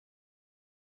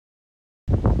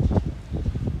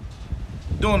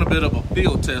doing a bit of a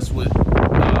field test with,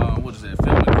 what is that,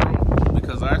 Filmic Pro,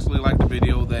 because I actually like the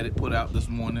video that it put out this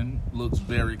morning. Looks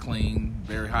very clean,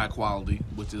 very high quality,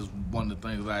 which is one of the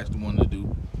things I actually wanted to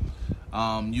do.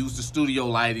 Use the studio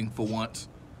lighting for once,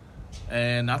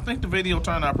 and I think the video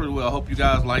turned out pretty well. I hope you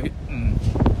guys like it, and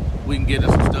we can get into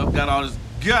some stuff. Got all this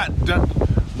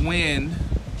wind,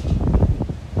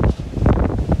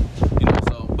 you know,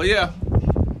 so, but yeah,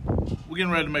 we're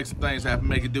getting ready to make some things happen,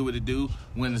 make it do what it do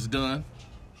when it's done.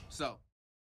 So,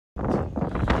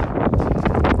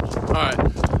 alright,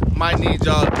 might need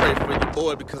y'all to pray for your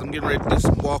boy because I'm getting ready to do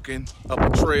some walking up a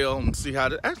trail and see how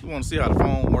actually want to see how the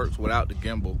phone works without the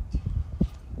gimbal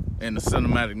in the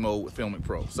cinematic mode with Filmic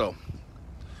Pro. So,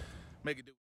 make it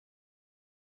do.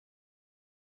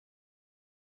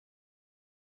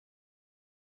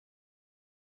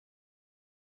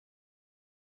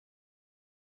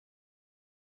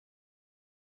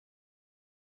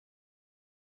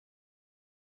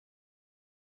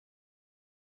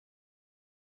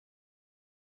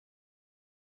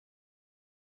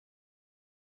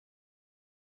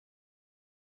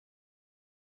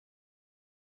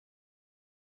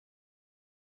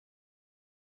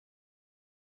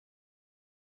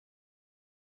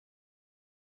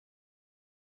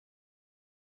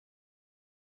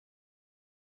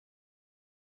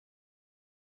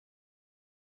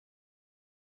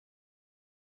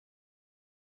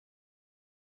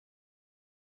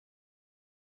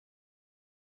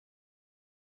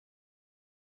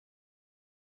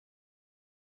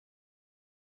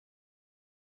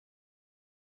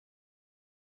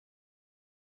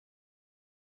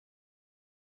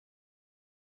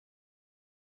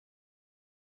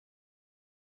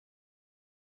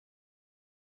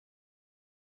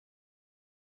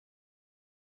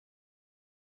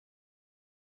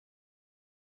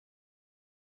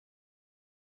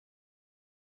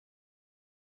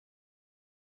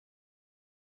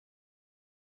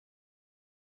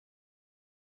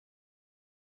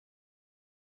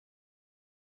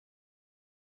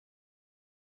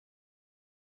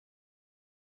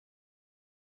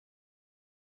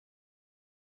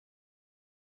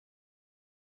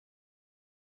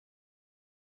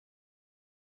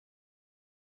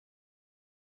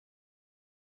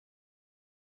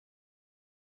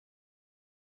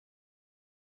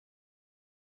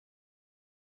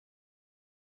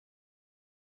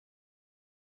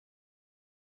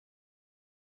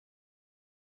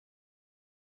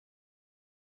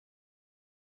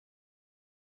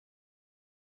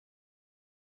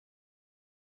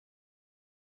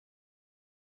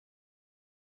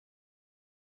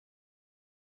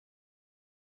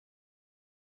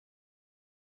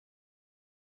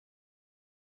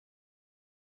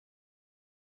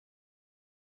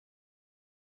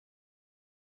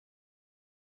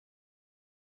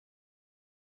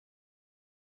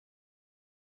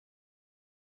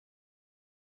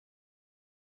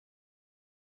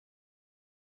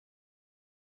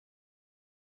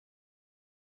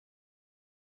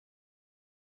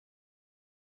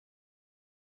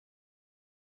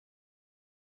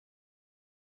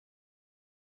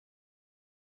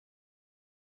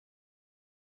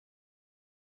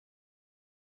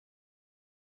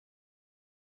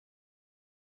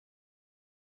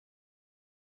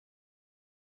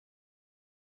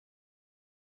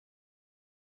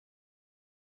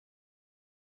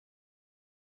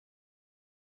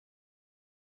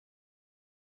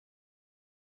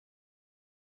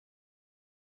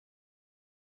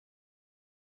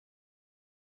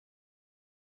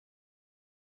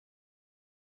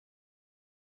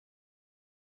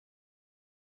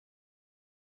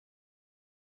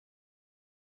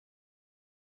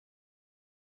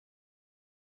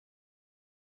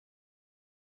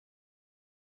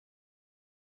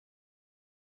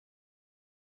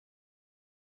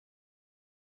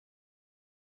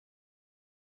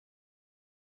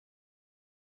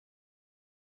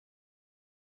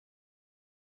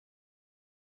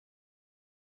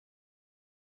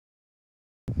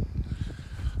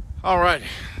 Alrighty,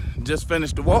 just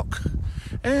finished the walk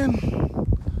and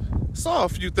saw a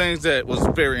few things that was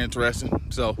very interesting.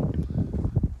 So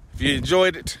if you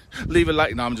enjoyed it, leave a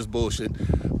like. No, I'm just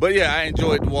bullshitting. But yeah, I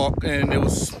enjoyed the walk and it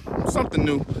was something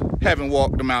new. Haven't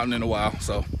walked the mountain in a while,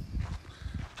 so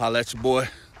holla at your boy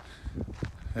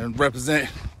and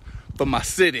represent for my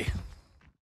city.